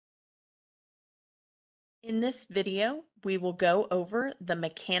In this video, we will go over the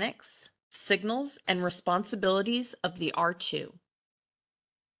mechanics, signals, and responsibilities of the R2.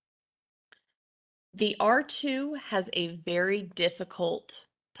 The R2 has a very difficult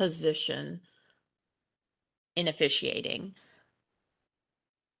position in officiating.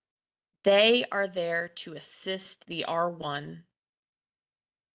 They are there to assist the R1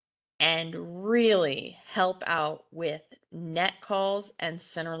 and really help out with net calls and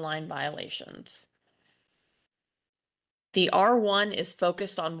centerline violations. The R1 is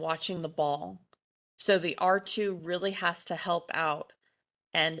focused on watching the ball, so the R2 really has to help out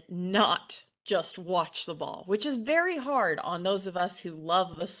and not just watch the ball, which is very hard on those of us who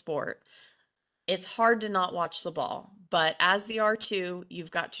love the sport. It's hard to not watch the ball, but as the R2,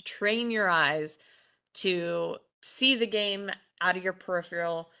 you've got to train your eyes to see the game out of your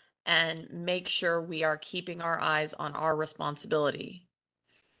peripheral and make sure we are keeping our eyes on our responsibility.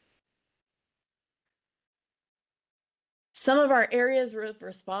 Some of our areas of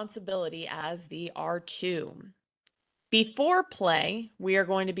responsibility as the R2. Before play, we are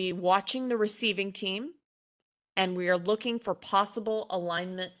going to be watching the receiving team and we are looking for possible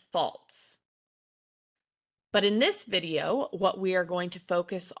alignment faults. But in this video, what we are going to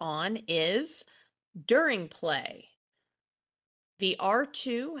focus on is during play. The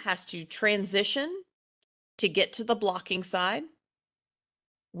R2 has to transition to get to the blocking side.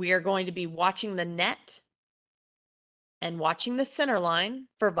 We are going to be watching the net and watching the center line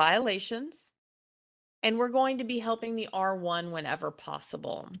for violations. And we're going to be helping the R1 whenever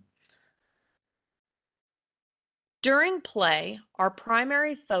possible. During play, our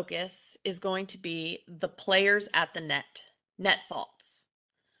primary focus is going to be the players at the net faults.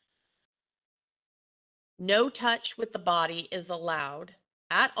 No touch with the body is allowed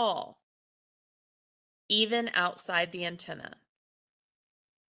at all, even outside the antenna.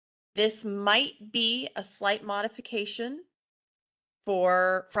 This might be a slight modification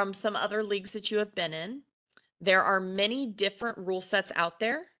from some other leagues that you have been in. There are many different rule sets out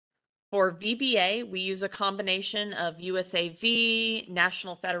there. For VBA, we use a combination of USAV,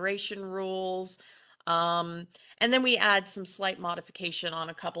 National Federation rules, and then we add some slight modification on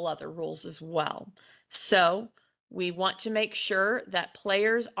a couple other rules as well. So we want to make sure that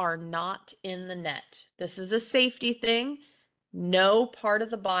players are not in the net. This is a safety thing. No part of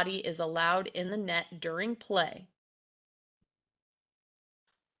the body is allowed in the net during play.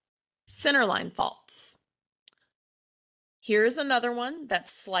 Centerline faults. Here's another one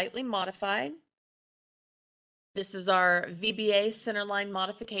that's slightly modified. This is our VBA centerline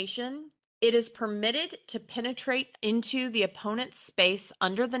modification. It is permitted to penetrate into the opponent's space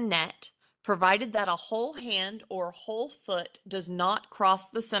under the net, provided that a whole hand or whole foot does not cross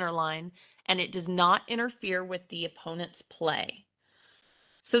the center line and it does not interfere with the opponent's play.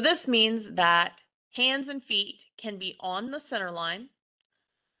 So this means that hands and feet can be on the center line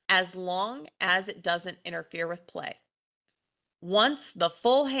as long as it doesn't interfere with play. Once the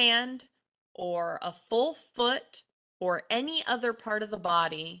full hand or a full foot or any other part of the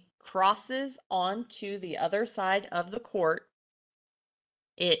body crosses onto the other side of the court,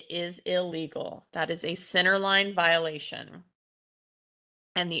 it is illegal. That is a centerline violation.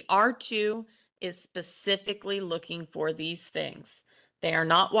 And the R2 is specifically looking for these things. They are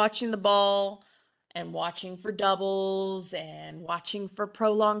not watching the ball and watching for doubles and watching for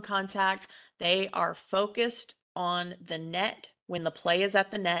prolonged contact. They are focused on the net when the play is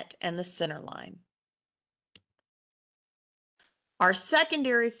at the net and the center line. Our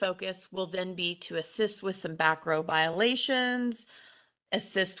secondary focus will then be to assist with some back row violations,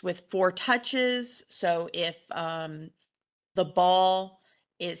 assist with 4 touches. So if the ball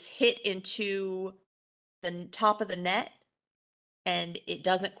is hit into the top of the net and it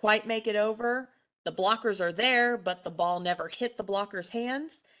doesn't quite make it over, the blockers are there, but the ball never hit the blocker's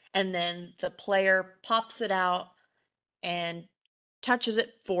hands, and then the player pops it out and touches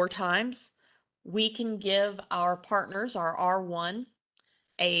it 4 times, we can give our partners, our R1,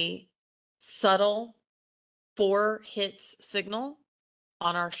 a subtle 4 hits signal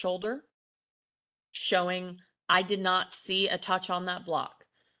on our shoulder showing I did not see a touch on that block.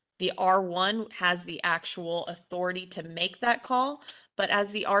 The R1 has the actual authority to make that call, but as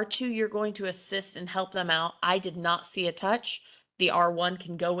the R2, you're going to assist and help them out. I did not see a touch. The R1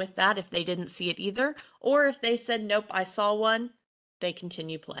 can go with that if they didn't see it either, or if they said, nope, I saw one, they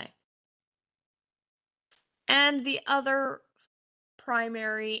continue play. And the other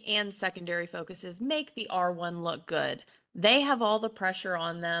primary and secondary focus is make the R1 look good. They have all the pressure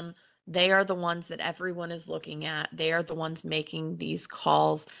on them. They are the ones that everyone is looking at. They are the ones making these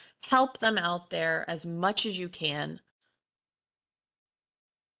calls. Help them out there as much as you can.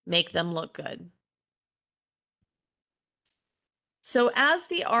 Make them look good. So as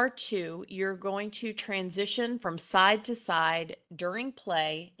the R2, you're going to transition from side to side during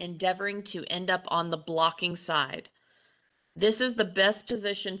play, endeavoring to end up on the blocking side. This is the best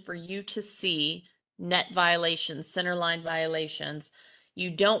position for you to see net violations, center line violations. You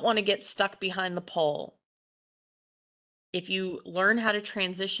don't want to get stuck behind the pole. If you learn how to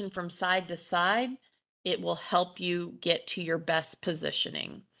transition from side to side, it will help you get to your best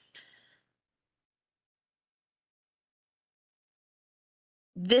positioning.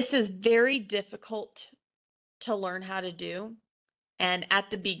 This is very difficult to learn how to do. And at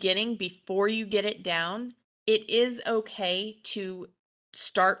the beginning, before you get it down, it is okay to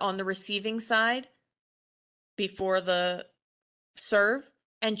start on the receiving side before the serve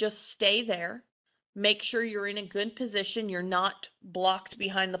and just stay there. Make sure you're in a good position. You're not blocked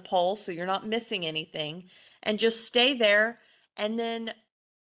behind the pole, so you're not missing anything. And just stay there and then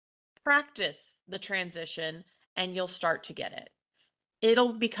practice the transition and you'll start to get it.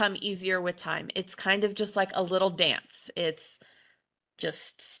 It'll become easier with time. It's kind of just like a little dance. It's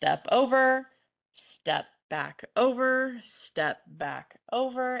just step over, step back over, step back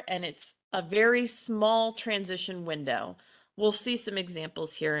over, and it's a very small transition window. We'll see some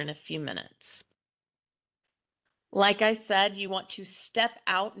examples here in a few minutes. Like I said, you want to step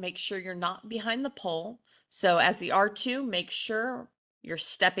out, make sure you're not behind the pole. So as the R2, make sure you're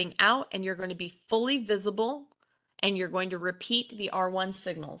stepping out and you're going to be fully visible and you're going to repeat the R1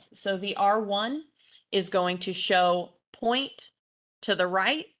 signals. So the R1 is going to show point to the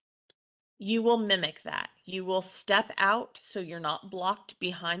right. You will mimic that. You will step out so you're not blocked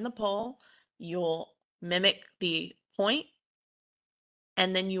behind the pole. You'll mimic the point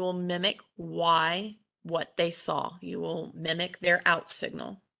and then you will mimic what they saw. You will mimic their out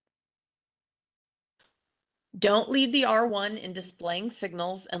signal. Don't leave the R1 in displaying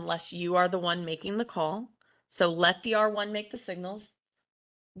signals unless you are the one making the call. So let the R1 make the signals.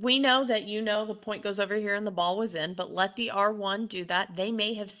 We know that you know the point goes over here and the ball was in, but let the R1 do that. They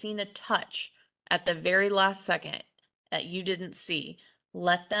may have seen a touch at the very last second that you didn't see.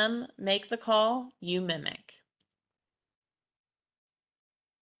 Let them make the call, you mimic.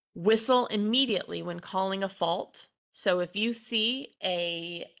 Whistle immediately when calling a fault. So if you see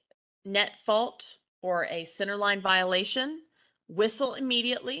a net fault or a centerline violation, whistle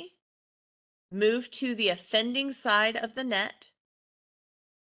immediately, move to the offending side of the net,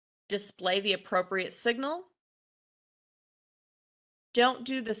 display the appropriate signal. Don't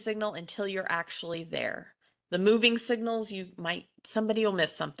do the signal until you're actually there. The moving signals, somebody will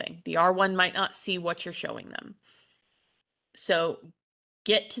miss something. The R1 might not see what you're showing them. So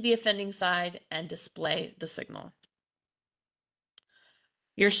get to the offending side and display the signal.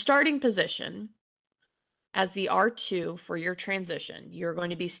 Your starting position as the R2 for your transition, you're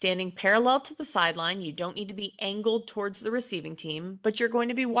going to be standing parallel to the sideline. You don't need to be angled towards the receiving team, but you're going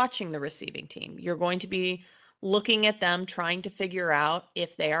to be watching the receiving team. You're going to be looking at them, trying to figure out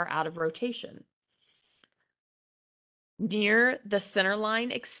if they are out of rotation. Near the center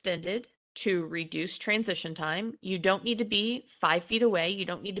line extended to reduce transition time. You don't need to be 5 feet away. You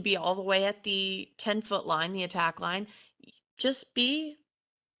don't need to be all the way at the 10-foot line, the attack line. Just be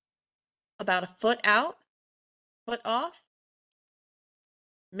about a foot out, foot off.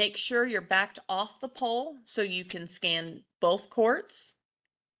 Make sure you're backed off the pole so you can scan both courts.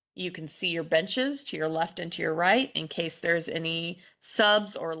 You can see your benches to your left and to your right in case there's any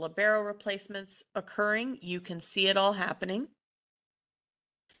subs or libero replacements occurring. You can see it all happening.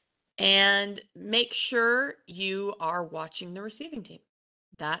 And make sure you are watching the receiving team.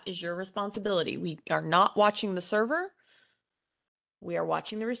 That is your responsibility. We are not watching the server. We are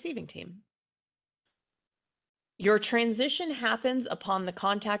watching the receiving team. Your transition happens upon the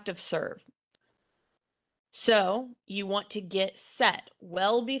contact of serve. So you want to get set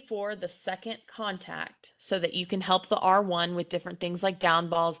well before the second contact so that you can help the R1 with different things like down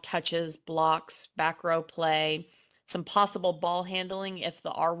balls, touches, blocks, back row play, some possible ball handling. If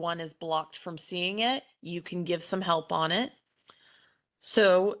the R1 is blocked from seeing it, you can give some help on it.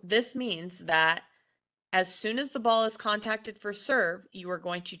 So this means that as soon as the ball is contacted for serve, you are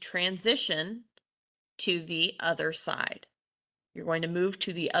going to transition to the other side. You're going to move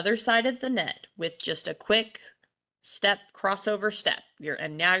to the other side of the net with just a quick step, crossover step.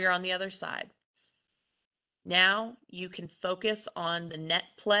 And now you're on the other side. Now you can focus on the net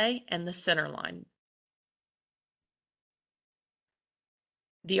play and the center line.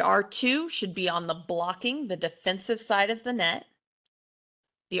 The R2 should be on the blocking, the defensive side of the net.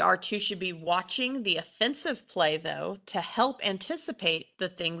 The R2 should be watching the offensive play, though, to help anticipate the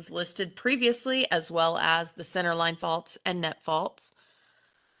things listed previously, as well as the center line faults and net faults.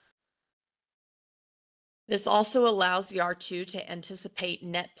 This also allows the R2 to anticipate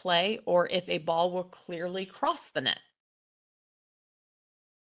net play or if a ball will clearly cross the net.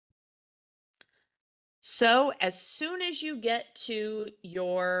 So as soon as you get to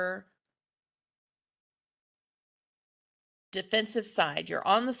your defensive side, you're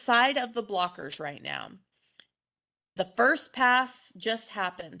on the side of the blockers right now. The first pass just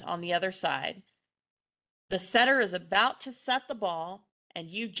happened on the other side. The setter is about to set the ball, and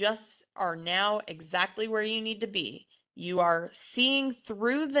you just are now exactly where you need to be. You are seeing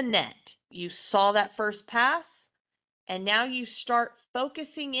through the net. You saw that first pass, and now you start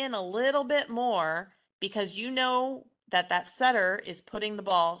focusing in a little bit more because you know that that setter is putting the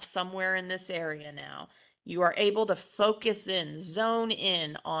ball somewhere in this area now. You are able to focus in, zone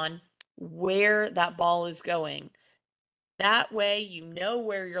in on where that ball is going. That way you know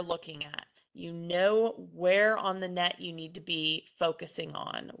where you're looking at. You know where on the net you need to be focusing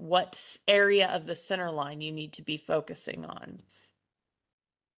on, what area of the center line you need to be focusing on.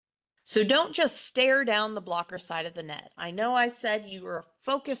 So don't just stare down the blocker side of the net. I know I said you are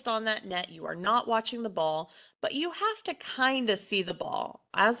focused on that net, you are not watching the ball, but you have to kind of see the ball.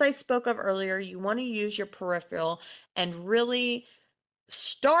 As I spoke of earlier, you want to use your peripheral and really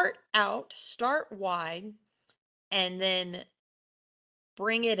start wide, and then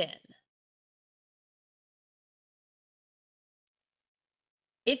bring it in.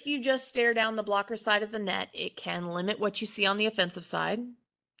 If you just stare down the blocker side of the net, it can limit what you see on the offensive side.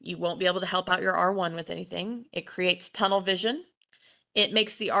 You won't be able to help out your R1 with anything. It creates tunnel vision. It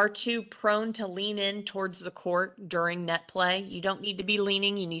makes the R2 prone to lean in towards the court during net play. You don't need to be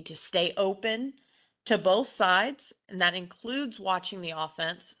leaning. You need to stay open to both sides, and that includes watching the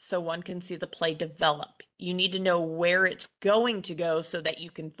offense so one can see the play develop. You need to know where it's going to go so that you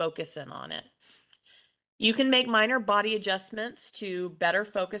can focus in on it. You can make minor body adjustments to better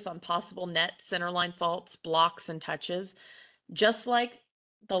focus on possible net, centerline faults, blocks, and touches. Just like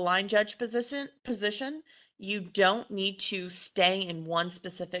the line judge position, you don't need to stay in one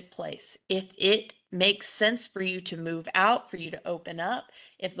specific place. If it makes sense for you to move out, for you to open up,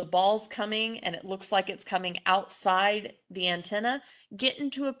 if the ball's coming and it looks like it's coming outside the antenna, get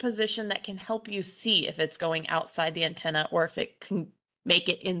into a position that can help you see if it's going outside the antenna or if it can make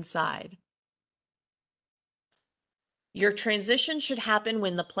it inside. Your transition should happen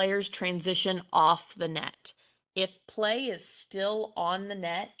when the players transition off the net. If play is still on the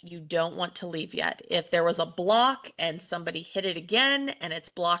net, you don't want to leave yet. If there was a block and somebody hit it again and it's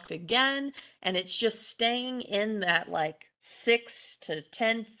blocked again and it's just staying in that like 6 to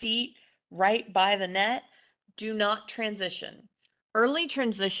 10 feet right by the net, do not transition. Early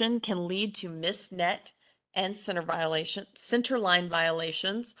transition can lead to missed net and center line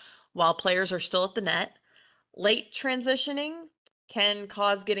violations while players are still at the net. Late transitioning can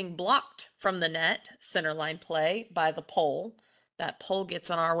cause getting blocked from the net, centerline play, by the pole. That pole gets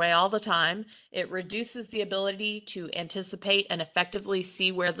in our way all the time. It reduces the ability to anticipate and effectively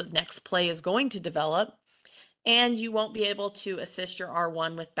see where the next play is going to develop, and you won't be able to assist your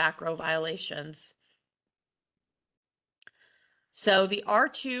R1 with back row violations. So the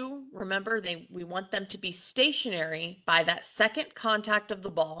R2, remember, we want them to be stationary by that second contact of the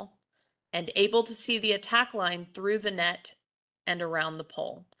ball and able to see the attack line through the net and around the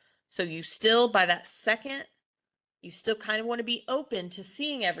pole. So you still, by that second, you still kind of want to be open to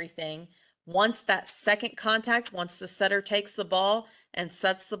seeing everything. Once that second contact, once the setter takes the ball and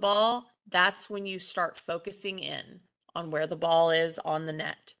sets the ball, that's when you start focusing in on where the ball is on the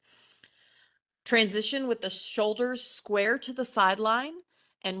net. Transition with the shoulders square to the sideline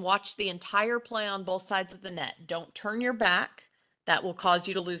and watch the entire play on both sides of the net. Don't turn your back. That will cause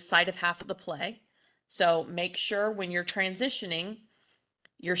you to lose sight of half of the play. So make sure when you're transitioning,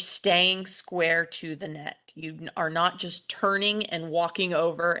 you're staying square to the net. You are not just turning and walking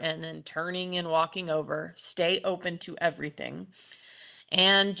over and then turning and walking over. Stay open to everything.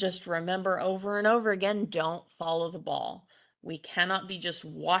 And just remember over and over again, don't follow the ball. We cannot be just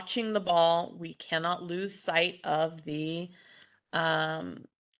watching the ball. We cannot lose sight of the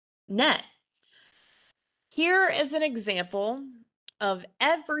net. Here is an example of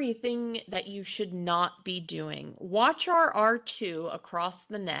everything that you should not be doing. Watch our R2 across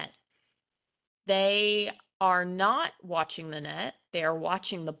the net. They are not watching the net. They are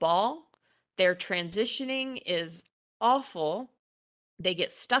watching the ball. Their transitioning is awful. They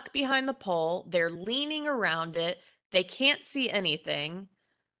get stuck behind the pole. They're leaning around it. They can't see anything.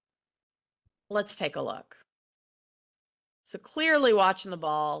 Let's take a look. So clearly watching the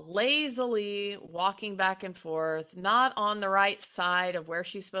ball, lazily walking back and forth, not on the right side of where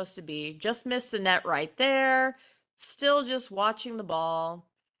she's supposed to be. Just missed the net right there. Still just watching the ball.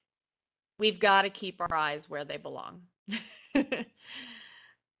 we've got to keep our eyes where they belong.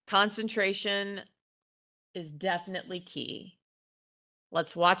 Concentration is definitely key.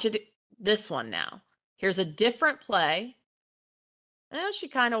 Let's watch this one now. Here's a different play. Well, she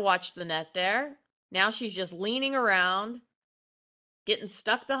kind of watched the net there. Now she's just leaning around, getting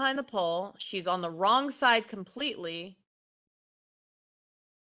stuck behind the pole. She's on the wrong side completely.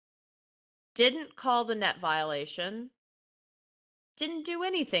 Didn't call the net violation. Didn't do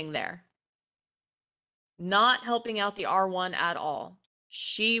anything there. Not helping out the R1 at all.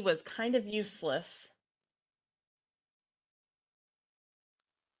 She was kind of useless.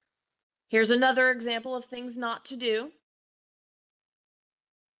 Here's another example of things not to do.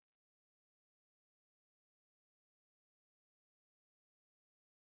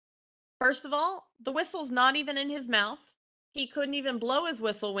 First of all, the whistle's not even in his mouth. He couldn't even blow his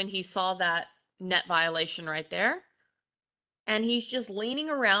whistle when he saw that net violation right there. And he's just leaning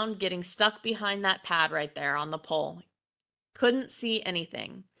around, getting stuck behind that pad right there on the pole. Couldn't see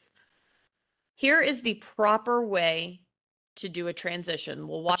anything. Here is the proper way to do a transition.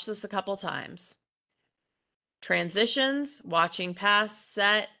 We'll watch this a couple times. Transitions, watching pass,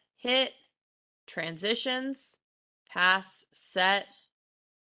 set, hit. Transitions, pass, set.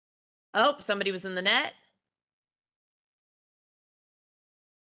 Oh, somebody was in the net.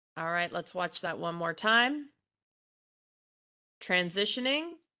 All right, let's watch that one more time.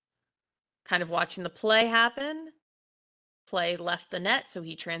 Transitioning, kind of watching the play happen. Play left the net, so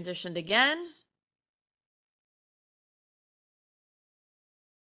he transitioned again.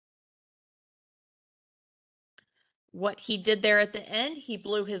 What he did there at the end, he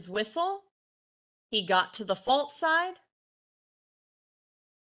blew his whistle. He got to the fault side.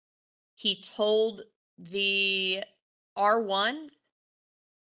 He told the R1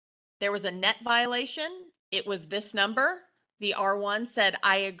 there was a net violation. It was this number. The R1 said,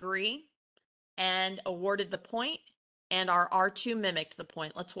 I agree, and awarded the point, and our R2 mimicked the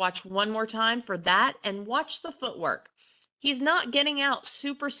point. Let's watch one more time for that and watch the footwork. He's not getting out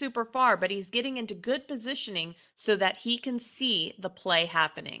super, super far, but he's getting into good positioning so that he can see the play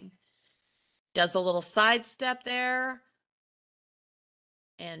happening. Does a little side step there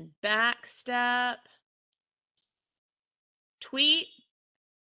and back step. Tweet,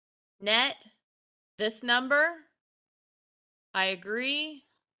 net, this number. I agree.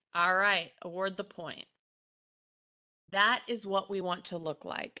 All right, award the point. That is what we want to look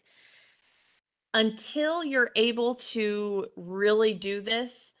like. Until you're able to really do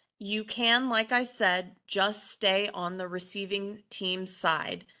this, you can, like I said, just stay on the receiving team's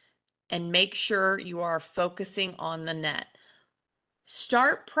side and make sure you are focusing on the net.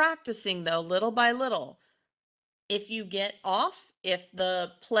 Start practicing though, little by little. If you get off, if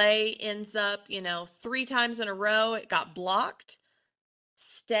the play ends up, 3 times in a row, it got blocked,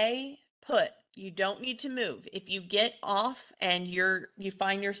 stay put. You don't need to move. If you get off and you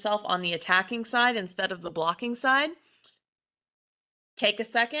find yourself on the attacking side instead of the blocking side, take a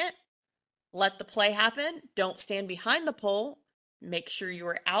second, let the play happen. Don't stand behind the pole. Make sure you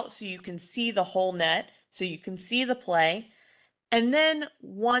are out so you can see the whole net, so you can see the play. And then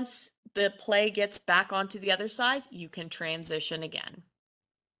once the play gets back onto the other side, you can transition again.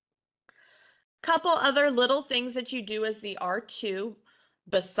 Couple other little things that you do as the R2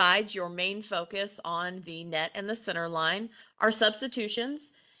 besides your main focus on the net and the center line are substitutions.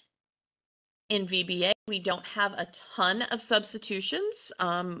 In VBA, we don't have a ton of substitutions.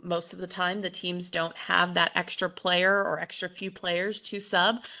 Most of the time, the teams don't have that extra player or extra few players to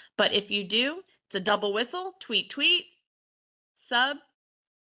sub. But if you do, it's a double whistle, tweet, tweet, sub,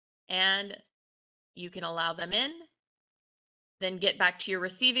 and you can allow them in. Then get back to your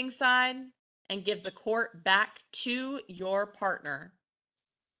receiving side and give the court back to your partner.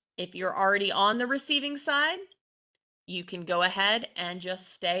 If you're already on the receiving side, you can go ahead and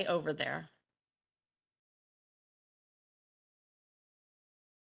just stay over there.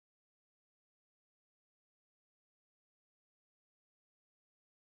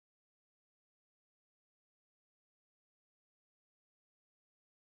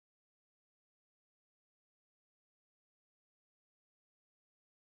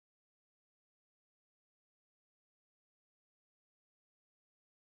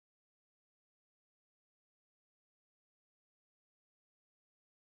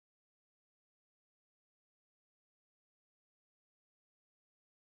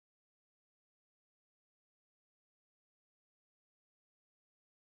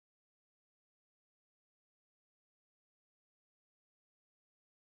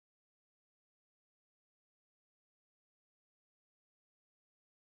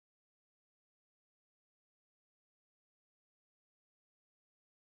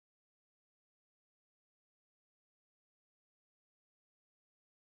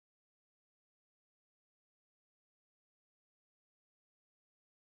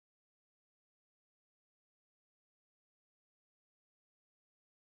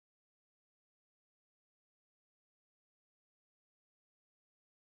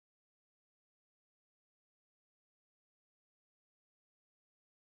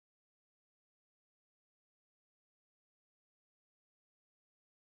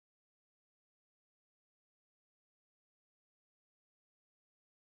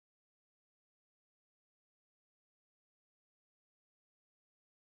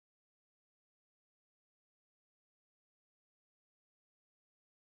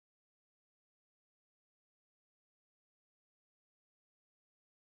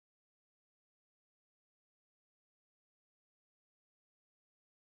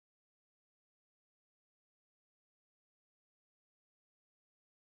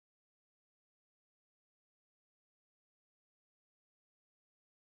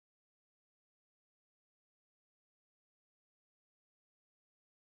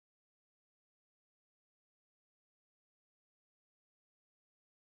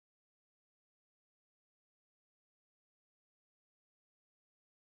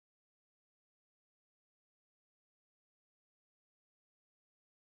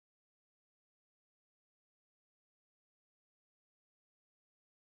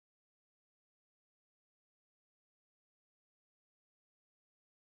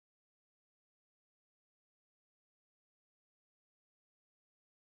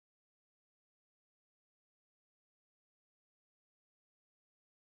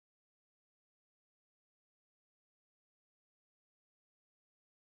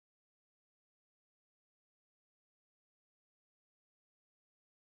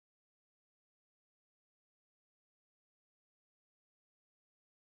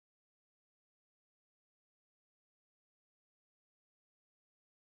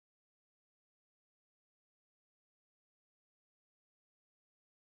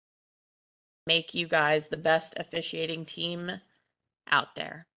 make you guys the best officiating team out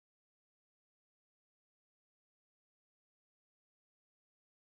there.